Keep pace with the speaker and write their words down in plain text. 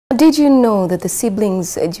Did you know that the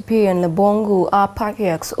siblings Gipir and Labongo are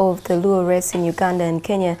patriarchs of the Luo race in Uganda and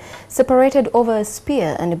Kenya, separated over a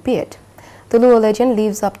spear and a beard? The Luo legend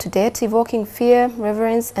lives up to date, evoking fear,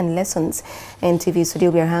 reverence and lessons. NTV's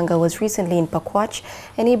Sudhir Byaruhanga was recently in Pakwach,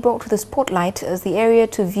 and he brought to the spotlight as the area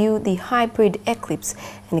to view the hybrid eclipse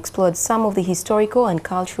and explored some of the historical and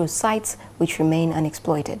cultural sites which remain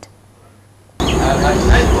unexploited.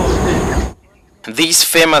 This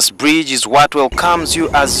famous bridge is what welcomes you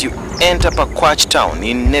as you enter Pakwach town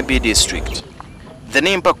in Bead district. The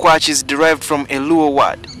name Pakwach is derived from a Luo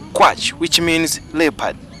word, Kwach, which means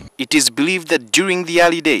leopard. It is believed that during the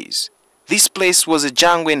early days, this place was a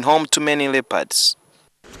jungle and home to many leopards.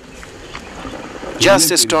 Just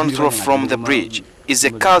a stone's throw from the bridge is a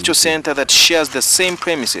cultural center that shares the same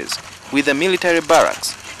premises with the military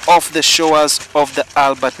barracks off the shores of the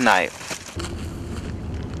Albert Nile.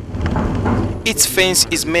 Its fence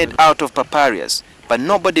is made out of papyrus, but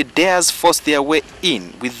nobody dares force their way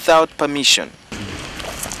in without permission.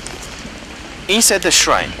 Inside the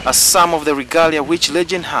shrine are some of the regalia which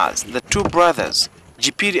legend has the two brothers,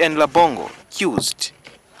 Gipir and Labongo, used.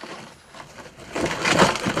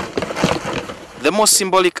 The most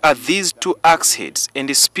symbolic are these two axe heads and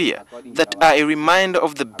a spear that are a reminder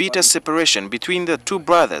of the bitter separation between the two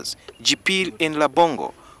brothers, Gipir and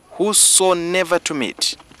Labongo, who swore never to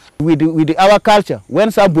meet. With our culture,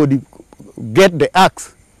 when somebody get the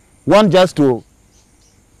axe, want just to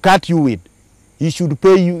cut you with, he should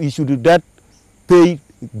pay you, he should pay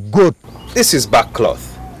good. This is bark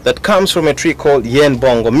cloth that comes from a tree called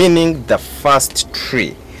Bongo, meaning the first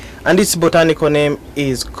tree. And its botanical name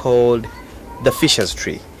is called the fisher's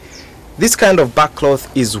tree. This kind of bark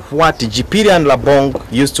cloth is what Gipir and Labongo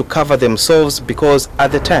used to cover themselves because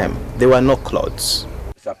at the time there were no clothes.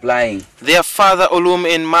 Supplying. Their father Olum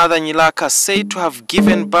and mother Nyilaka said to have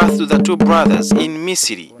given birth to the two brothers in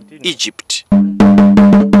Misiri, Egypt.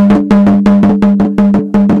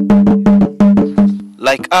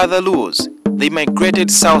 Like other Luos, they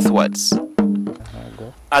migrated southwards.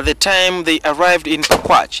 At the time they arrived in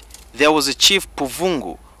Pakwach, there was a chief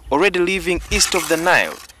Puvungu already living east of the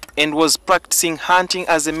Nile and was practicing hunting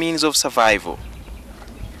as a means of survival.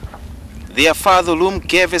 Their father Olum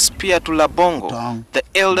gave a spear to Labongo, the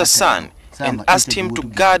elder son, and asked him to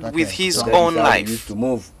guard with his own life.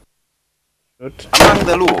 Among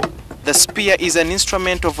the Luo, the spear is an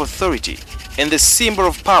instrument of authority and the symbol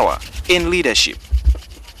of power and leadership.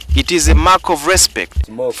 It is a mark of respect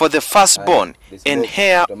for the firstborn and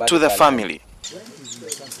heir to the family.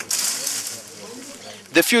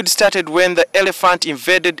 The feud started when the elephant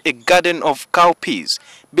invaded a garden of cowpeas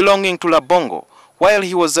belonging to Labongo while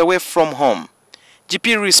he was away from home.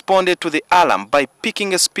 Gipir responded to the alarm by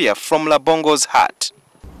picking a spear from Labongo's heart.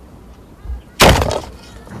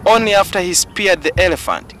 Only after he speared the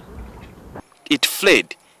elephant, it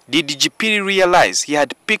fled, did Gipir realize he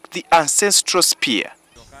had picked the ancestral spear.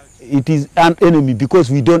 It is an enemy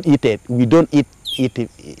because we don't eat it. We don't eat it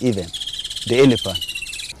even, the elephant.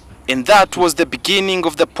 And that was the beginning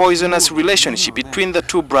of the poisonous relationship between the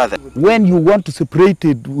two brothers. When you want to separate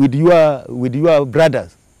it with your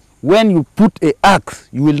brothers, when you put an axe,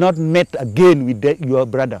 you will not meet again with your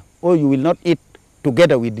brother, or you will not eat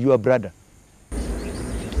together with your brother.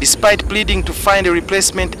 Despite pleading to find a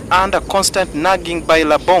replacement under constant nagging by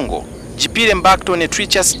Labongo, Gipir embarked on a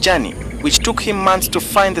treacherous journey which took him months to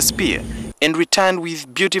find the spear and returned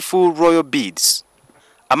with beautiful royal beads.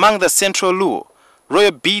 Among the central Luo,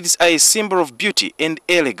 royal beads are a symbol of beauty and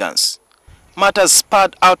elegance. Matters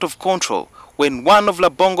spiraled out of control when one of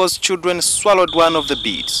Labongo's children swallowed one of the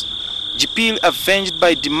beads. Gipir avenged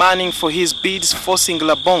by demanding for his beads, forcing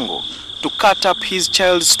Labongo to cut up his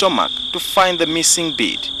child's stomach to find the missing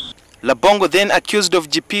bead. Labongo then accused of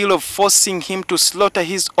Gipir of forcing him to slaughter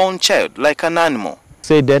his own child like an animal.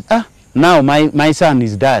 Said that, now my son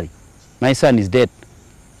is dead. My son is dead.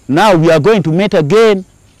 Now we are going to meet again.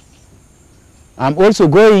 I'm also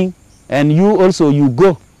going, and you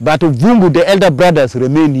go. But Vungu, the elder brothers,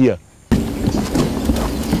 remain here.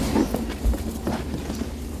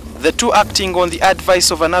 The two, acting on the advice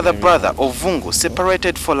of another brother, Ovungu,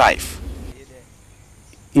 separated for life.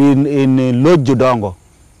 In Lojodongo.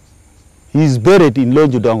 He's buried in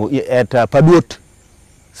Lojodongo at Paduot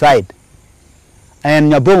side.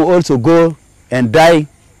 And Nyabongo also go and die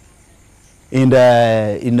in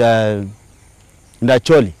the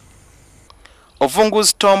Choli.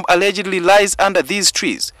 Ovungu's tomb allegedly lies under these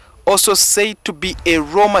trees, also said to be a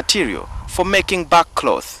raw material for making bark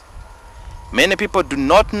cloth. Many people do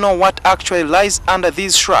not know what actually lies under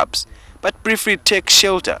these shrubs, but briefly take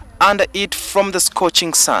shelter under it from the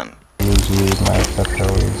scorching sun. Usually my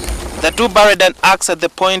pepper is The two buried an axe at the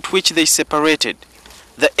point which they separated.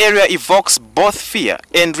 The area evokes both fear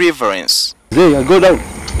and reverence. There, go down.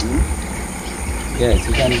 Yes,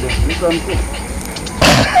 you can go.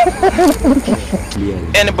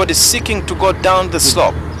 Anybody seeking to go down the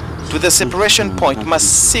slope to the separation point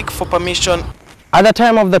must seek for permission. At the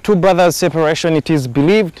time of the two brothers' separation, it is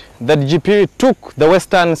believed that Gipir took the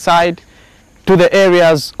western side to the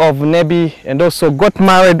areas of Nebi and also got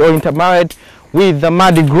married or intermarried with the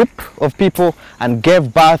Madi group of people and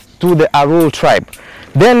gave birth to the Arul tribe.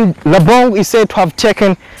 Then Labongo is said to have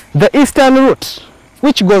taken the eastern route,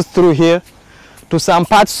 which goes through here to some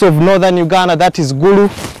parts of northern Uganda, that is Gulu,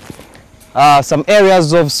 some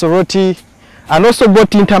areas of Soroti, and also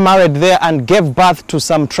got intermarried there and gave birth to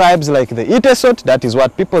some tribes like the Itesot, that is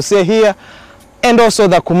what people say here, and also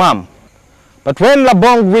the Kumam. But when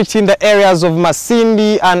Labongo reached in the areas of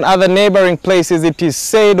Masindi and other neighboring places, it is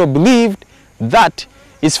said or believed that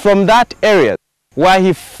it's from that area where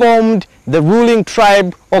he formed the ruling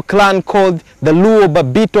tribe or clan called the Luo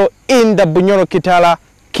Babito in the Bunyoro Kitala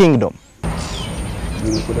kingdom.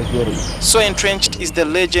 So entrenched is the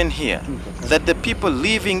legend here that the people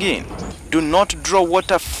living in do not draw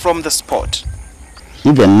water from the spot.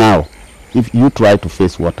 Even now, if you try to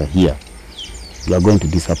face water here, you are going to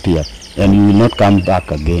disappear and you will not come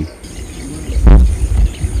back again.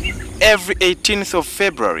 Every 18th of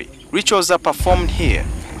February, rituals are performed here,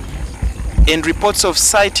 and reports of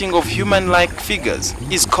sighting of human-like figures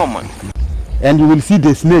is common. And you will see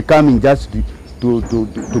the snake coming just to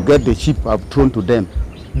get the sheep I've thrown to them.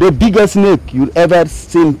 The biggest snake you'll ever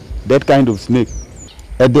seen, that kind of snake.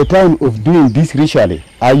 At the time of doing this ritual,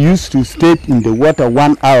 I used to stay in the water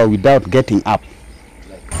 1 hour without getting up.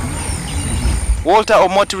 Walter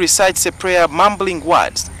Omoti recites a prayer mumbling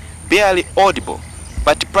words, barely audible,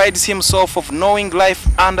 but prides himself of knowing life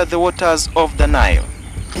under the waters of the Nile.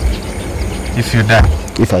 If you die?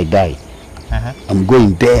 If I die, I'm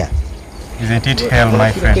going there. Isn't it hell,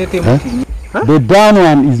 my friend? Huh? The down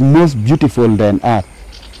one is most beautiful than earth.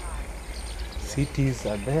 Cities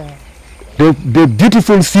are there. The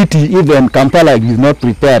beautiful city, even Kampala is not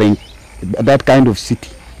preparing that kind of city.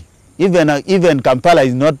 Even Kampala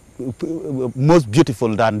is not most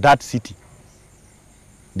beautiful than that city.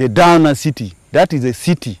 The Downer city, that is a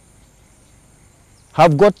city,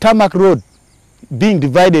 have got tarmac road being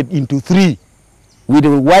divided into 3 with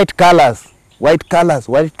white colors.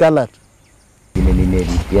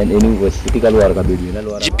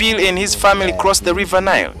 Gipir and his family crossed the river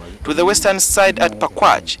Nile to the western side at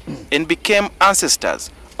Pakwach and became ancestors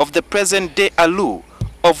of the present-day Alu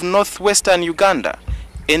of northwestern Uganda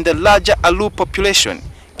and the larger Alu population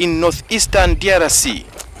in northeastern DRC.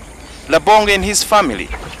 Labongo and his family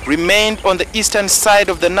remained on the eastern side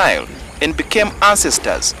of the Nile and became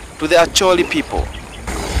ancestors to the Acholi people.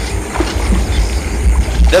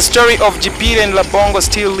 The story of Gipir and Labongo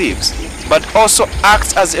still lives, but also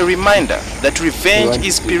acts as a reminder that revenge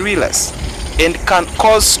is perilous and can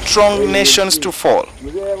cause strong nations to fall.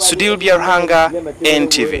 Sudhir, Byaruhanga,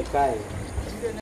 NTV.